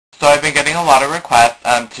So I've been getting a lot of requests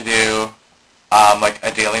to do like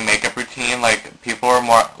a daily makeup routine. Like people were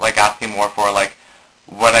more like asking more for like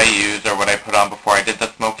what I use or what I put on before I did the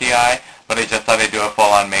smoky eye. But I just thought I'd do a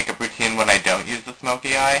full-on makeup routine when I don't use the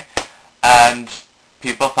smoky eye. And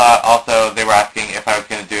people thought also they were asking if I was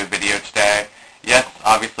going to do a video today. Yes,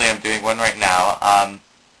 obviously I'm doing one right now.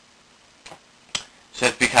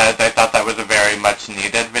 Just because I thought that was a very much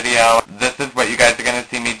needed video. This is what you guys are going to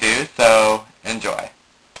see me do, so enjoy.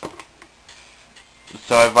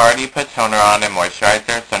 So I've already put toner on and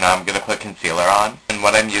moisturizer, so now I'm going to put concealer on. And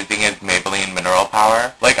what I'm using is Maybelline Mineral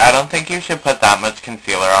Power. Like, I don't think you should put that much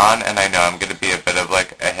concealer on, and I know I'm going to be a bit of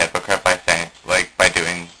like a hypocrite by saying, like, by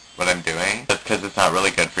doing what I'm doing. Just because it's not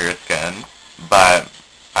really good for your skin. But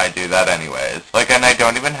I do that anyways. Like, and I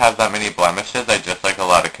don't even have that many blemishes, I just like a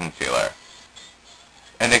lot of concealer.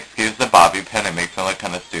 And excuse the bobby pin, it makes me look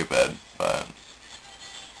kind of stupid, but...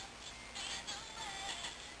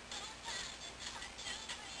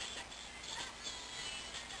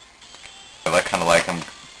 I look kind of like I'm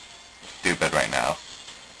stupid right now.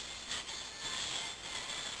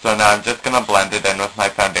 So now I'm just going to blend it in with my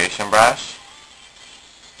foundation brush.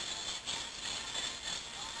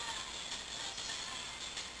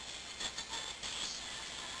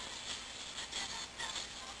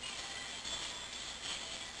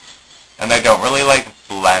 And I don't really like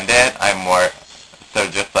blend it, I'm more so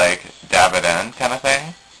just like dab it in kind of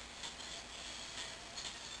thing.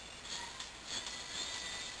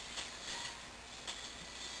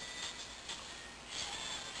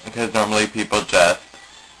 Because normally people just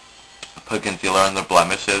put concealer on the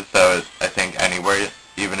blemishes, so I think anywhere,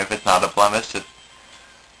 even if it's not a blemish, just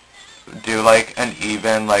do like an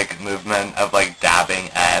even like movement of like dabbing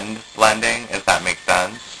and blending, if that makes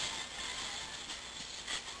sense.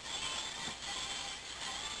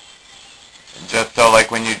 Just so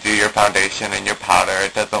like when you do your foundation and your powder,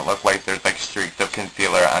 it doesn't look like there's like streaks of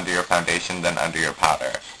concealer under your foundation than under your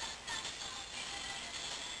powder.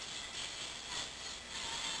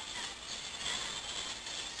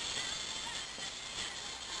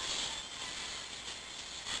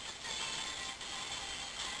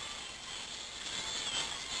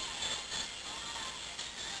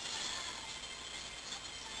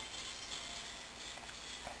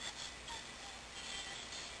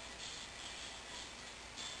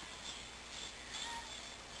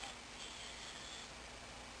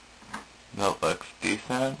 That looks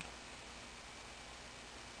decent.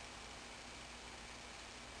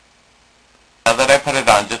 Now that I put it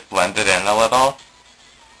on, just blend it in a little.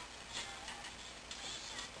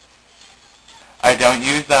 I don't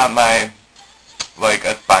use like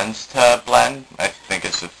a sponge to blend. I think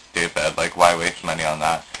it's just stupid. Like, why waste money on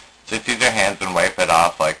that? Just use your hands and wipe it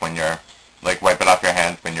off like when you're, like wipe it off your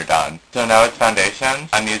hands when you're done. So now it's foundation.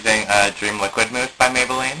 I'm using Dream Liquid Mousse by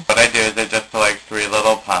Maybelline. What I do is I just put like 3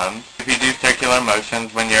 little pumps. If you do circular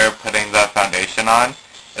motions when you're putting the foundation on,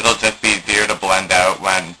 it'll just be easier to blend out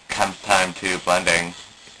when it comes time to blending.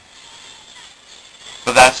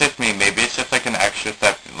 But that's just me. Maybe it's just like an extra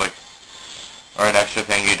step, like, or an extra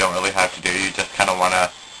thing you don't really have to do. You just kind of want to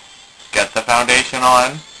get the foundation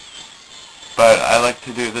on. But I like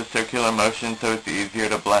to do the circular motion so it's easier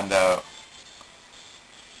to blend out.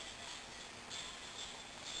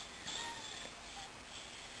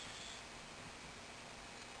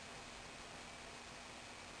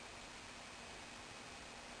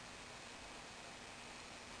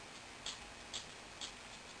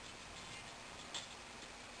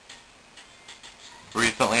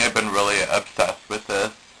 Recently I've been really obsessed with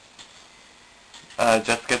this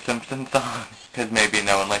Jessica Simpson song, because maybe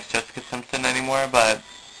no one likes Jessica Simpson anymore, but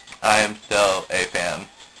I am still a fan.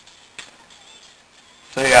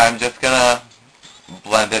 So yeah, I'm just gonna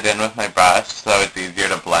blend it in with my brush so it's easier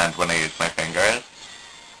to blend when I use my fingers.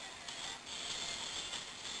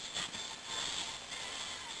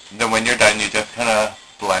 Then when you're done, you just kind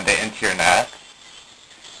of blend it into your neck.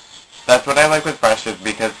 That's what I like with brushes,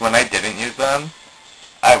 because when I didn't use them,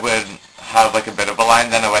 I would have like a bit of a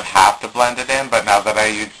line, then I would have to blend it in, but now that I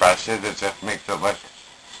use brushes, it just makes it look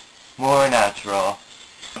more natural.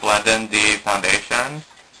 Blend in the foundation.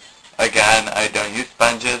 Again, I don't use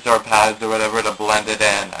sponges or pads or whatever to blend it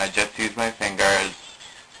in. I just use my fingers.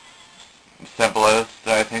 Simplest,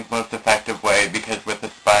 I think most effective way, because with a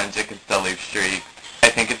sponge it can still leave streaks. I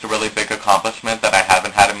think it's a really big accomplishment that I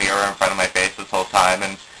haven't had a mirror in front of my face this whole time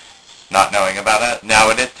and not knowing about it.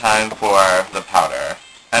 Now it is time for the powder.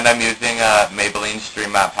 And I'm using a Maybelline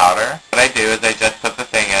Stream Matte Powder. What I do is I just put the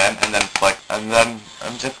thing in and then flick, and then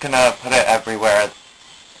I'm just gonna put it everywhere.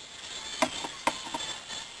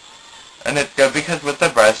 And it's good because with the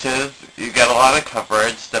brushes, you get a lot of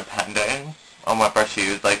coverage depending. on what brush to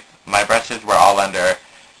use. Like, my brushes were all under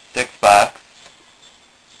 $6.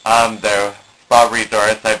 They're Spa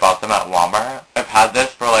Resource. I bought them at Walmart. I've had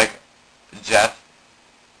this for like just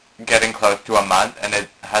getting close to a month, and it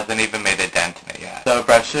hasn't even made a dent in it yet. So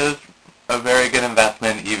brushes, a very good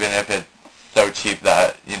investment, even if it's so cheap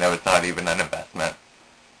that, you know, it's not even an investment.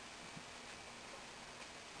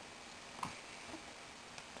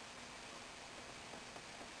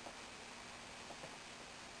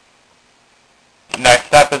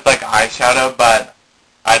 Next up is like eyeshadow, but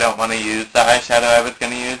I don't want to use the eyeshadow I was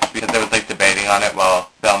going to use because I was like debating on it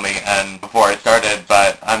while filming and before I started,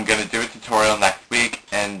 but I'm going to do a tutorial next week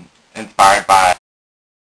and inspired by.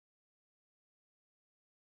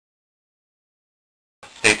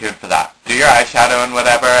 Stay tuned for that. Do your eyeshadow and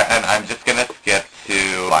whatever, and I'm just going to skip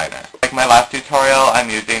to liner. Like my last tutorial,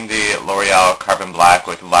 I'm using the L'Oreal Carbon Black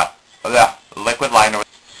liquid liner.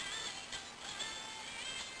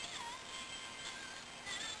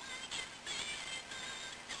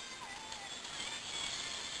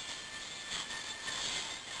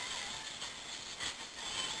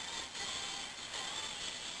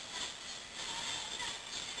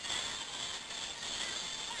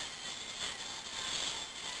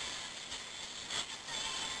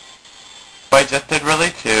 I just did really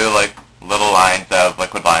two like little lines of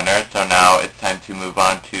liquid liner, so now it's time to move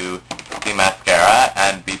on to the mascara,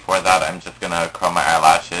 and before that I'm just going to curl my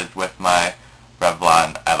eyelashes with my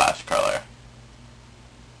Revlon eyelash curler.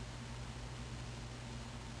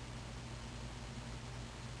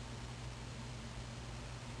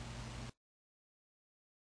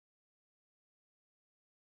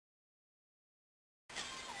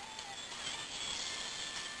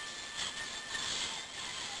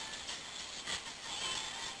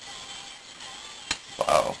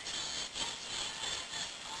 Wow.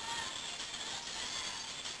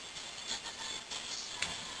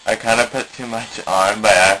 I kind of put too much on by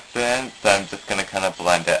accident, so I'm just going to kind of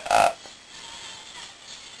blend it up.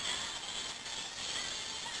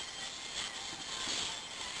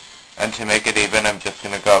 And to make it even, I'm just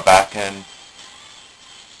going to go back and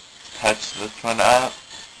touch this one up.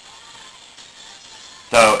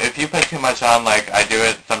 So if you put too much on, like I do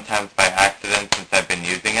it sometimes by accident since I've been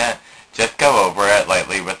using it, just go over it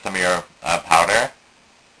lightly with some of your powder.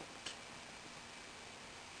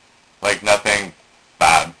 Like nothing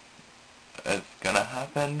bad is gonna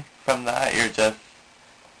happen from that. You're just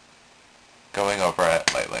going over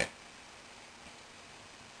it lightly.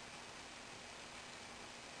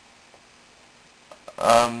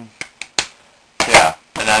 Yeah,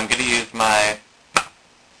 and I'm gonna use my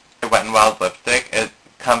Wet n Wild lipstick. It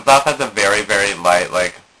comes off as a very, very light,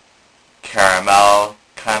 like caramel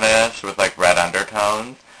kind-ish with like red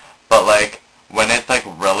undertones, but like when it's like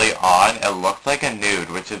really on, it looks like a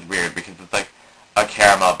nude, which is weird because it's like a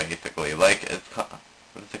caramel basically. Like it's what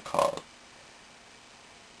is it called?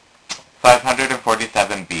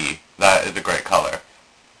 547B. That is a great color.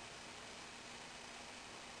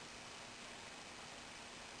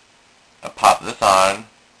 I'll pop this on.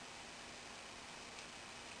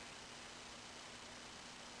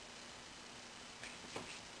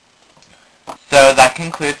 So that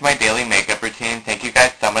concludes my daily makeup routine. Thank you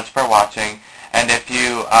guys so much for watching. And if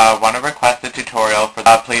you want to request a tutorial for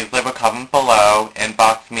that, please leave a comment below,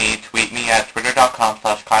 inbox me, tweet me at